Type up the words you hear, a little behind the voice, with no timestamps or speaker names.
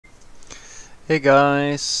Hey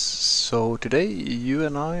guys, so today you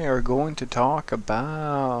and I are going to talk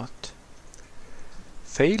about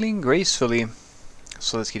failing gracefully.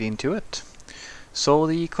 So let's get into it. So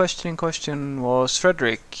the question in question was,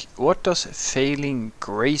 Frederick, what does failing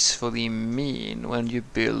gracefully mean when you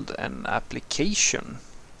build an application?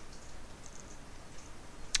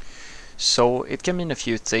 So it can mean a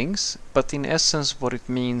few things, but in essence what it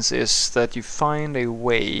means is that you find a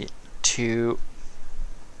way to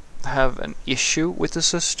have an issue with the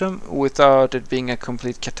system without it being a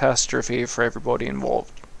complete catastrophe for everybody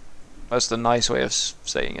involved. That's the nice way of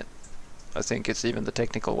saying it. I think it's even the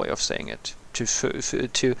technical way of saying it,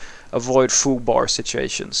 to avoid foobar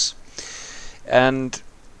situations. And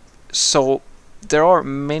so there are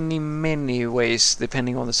many ways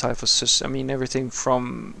depending on the type of system. I mean, everything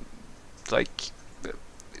from like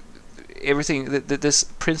this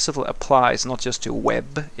principle applies not just to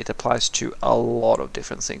web, it applies to a lot of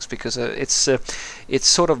different things, because it's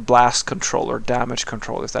sort of blast control or damage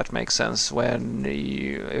control, if that makes sense, when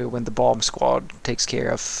the bomb squad takes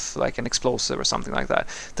care of like an explosive or something like that.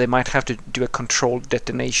 They might have to do a controlled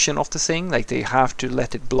detonation of the thing, like they have to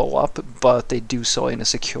let it blow up, but they do so in a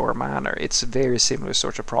secure manner. It's a very similar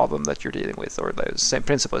sort of problem that you're dealing with, or the same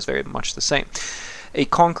principle is very much the same. A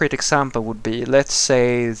concrete example would be, let's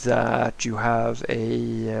say that you have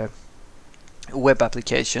a web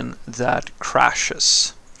application that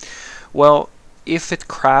crashes. Well, if it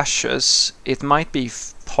crashes, it might be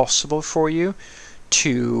possible for you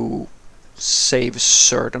to save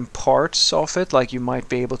certain parts of it, like you might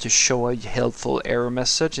be able to show a helpful error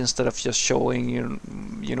message instead of just showing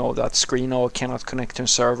you know that screen, "Oh, cannot connect to a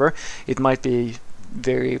server." It might be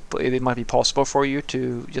possible for you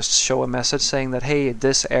to just show a message saying that, hey,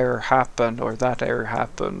 this error happened or that error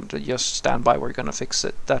happened, just stand by, we're gonna fix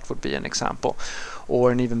it. That would be an example.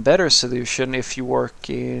 Or an even better solution, if you work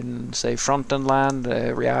in, say, front-end land,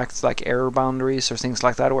 React, like error boundaries or things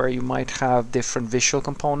like that, where you might have different visual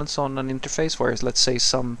components on an interface, whereas let's say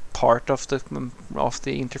some part of the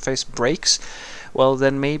interface breaks. Well,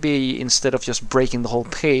 then maybe instead of just breaking the whole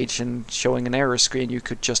page and showing an error screen, you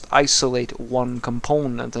could just isolate one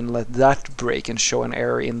component and let that break and show an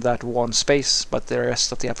error in that one space, but the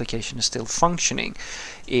rest of the application is still functioning.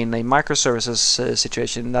 In a microservices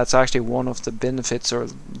situation, that's actually one of the benefits, or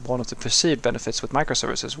one of the perceived benefits with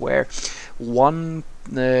microservices, where one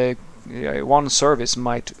service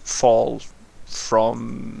might fall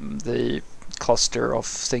from the cluster of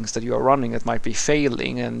things that you are running that might be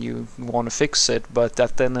failing, and you want to fix it, but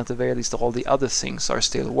that then at the very least all the other things are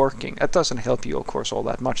still working. That doesn't help you, of course, all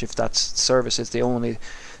that much if that service is the only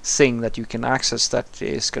thing that you can access that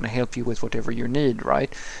is going to help you with whatever you need,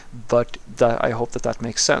 right? But I hope that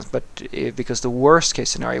makes sense. But because the worst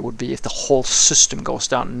case scenario would be if the whole system goes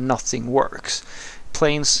down, nothing works.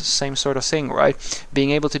 Planes, same sort of thing, right?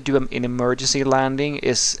 Being able to do an emergency landing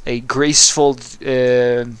is a graceful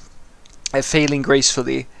failing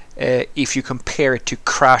gracefully if you compare it to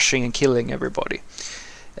crashing and killing everybody.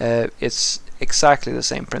 It's exactly the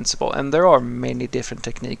same principle, and there are many different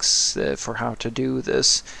techniques for how to do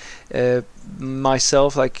this.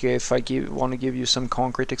 Myself, like if I want to give you some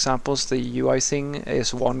concrete examples, the UI thing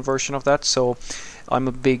is one version of that. So I'm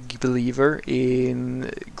a big believer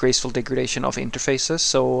in graceful degradation of interfaces.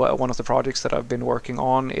 So one of the projects that I've been working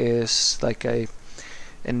on is like a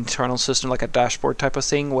internal system, like a dashboard type of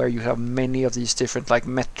thing, where you have many of these different like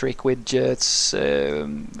metric widgets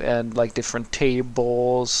and like different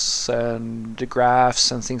tables and the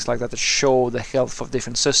graphs and things like that show the health of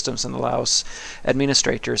different systems and allows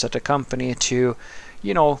administrators at a company to,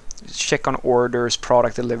 you know, check on orders,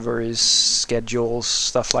 product deliveries, schedules,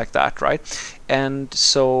 stuff like that, right? And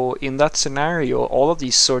so in that scenario, all of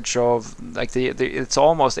these sorts of like it's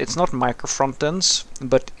not micro front ends,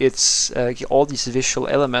 but it's all these visual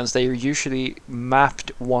elements. They are usually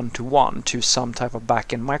mapped one-to-one to some type of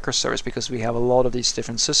backend microservice, because we have a lot of these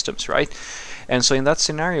different systems, right? And so in that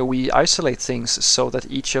scenario, we isolate things so that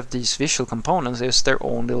each of these visual components is their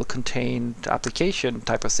own little contained application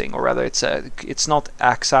type of thing, or rather, it's not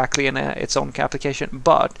exactly its own application,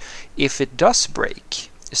 but if it does break,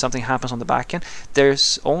 if something happens on the back end,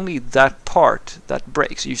 there's only that part that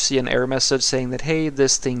breaks. You see an error message saying that, hey,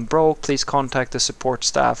 this thing broke, please contact the support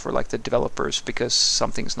staff or like the developers because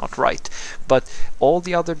something's not right. But all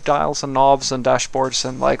the other dials and knobs and dashboards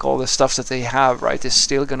and like all the stuff that they have, right, is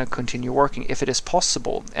still going to continue working if it is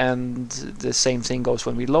possible. And the same thing goes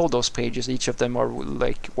when we load those pages. Each of them are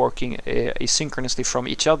like working asynchronously from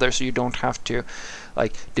each other, so you don't have to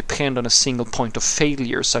like depend on a single point of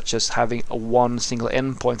failure, such as having one single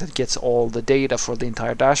endpoint endpoint that gets all the data for the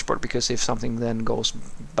entire dashboard, because if something then goes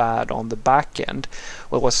bad on the back end,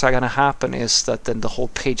 well, what's going to happen is that then the whole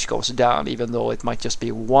page goes down, even though it might just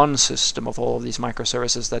be one system of all of these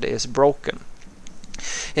microservices that is broken.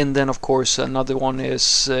 And then of course another one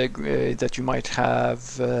is that you might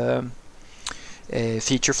have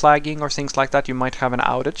feature flagging or things like that. You might have an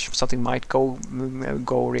outage, something might go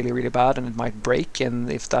really bad and it might break,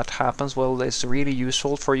 and if that happens, well, it's really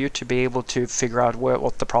useful for you to be able to figure out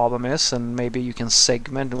what the problem is, and maybe you can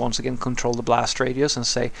segment and once again control the blast radius and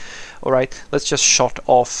say, all right, let's just shut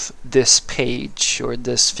off this page or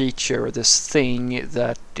this feature or this thing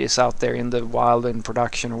that is out there in the wild in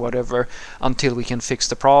production or whatever until we can fix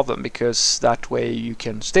the problem, because that way you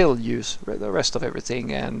can still use the rest of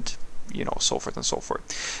everything, and so forth and so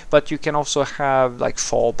forth. But you can also have like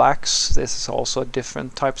fallbacks. This is also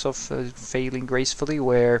different types of failing gracefully,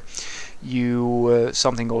 where you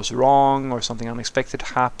something goes wrong or something unexpected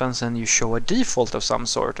happens and you show a default of some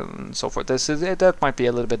sort and so forth. That might be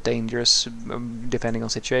a little bit dangerous depending on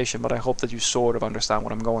situation, but I hope that you sort of understand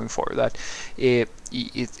what I'm going for. That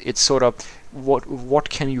it's sort of what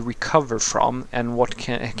can you recover from, and what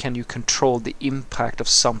can you control the impact of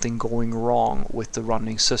something going wrong with the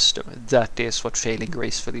running system. That is what failing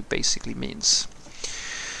gracefully basically means.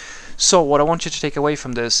 So what I want you to take away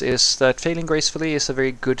from this is that failing gracefully is a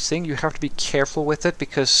very good thing. You have to be careful with it,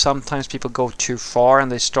 because sometimes people go too far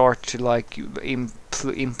and they start to like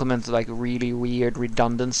implement like really weird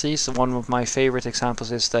redundancies. One of my favorite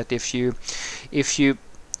examples is that if you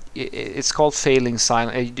it's called failing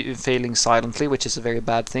silently, which is a very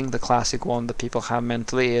bad thing. The classic one that people have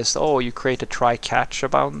mentally is, oh, you create a try catch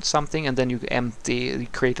about something and then you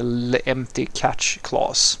create an empty catch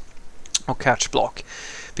clause or catch block,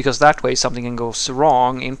 because that way something can go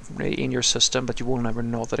wrong in your system, but you will never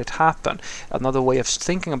know that it happened. Another way of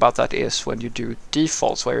thinking about that is when you do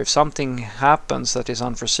defaults, where if something happens that is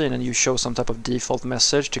unforeseen and you show some type of default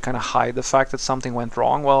message to kind of hide the fact that something went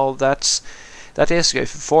wrong, well, that is a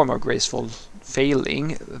form of graceful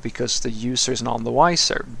failing, because the user is none the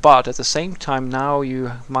wiser. But at the same time, now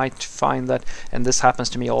you might find that, and this happens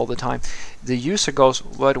to me all the time, the user goes,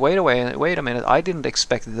 wait a minute, I didn't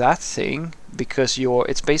expect that thing, because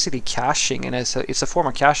it's basically caching, and it's a form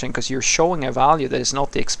of caching because you're showing a value that is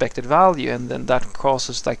not the expected value, and then that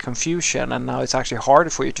causes like confusion, and now it's actually harder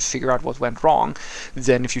for you to figure out what went wrong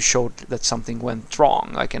than if you showed that something went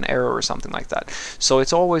wrong, like an error or something like that. So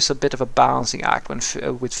it's always a bit of a balancing act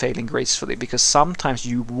with failing gracefully, because sometimes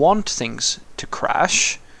you want things to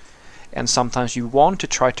crash and sometimes you want to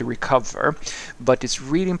try to recover, but it's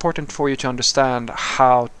really important for you to understand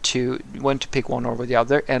when to pick one over the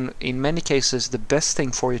other. And in many cases, the best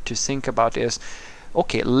thing for you to think about is,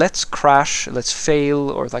 okay, let's crash, let's fail,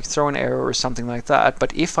 or like throw an error or something like that.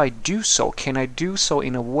 But if I do so, can I do so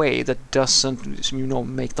in a way that doesn't,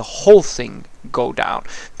 make the whole thing go down?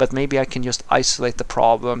 But maybe I can just isolate the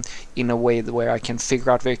problem in a way where I can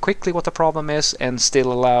figure out very quickly what the problem is and still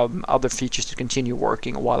allow other features to continue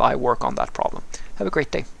working while I work on that problem. Have a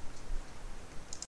great day.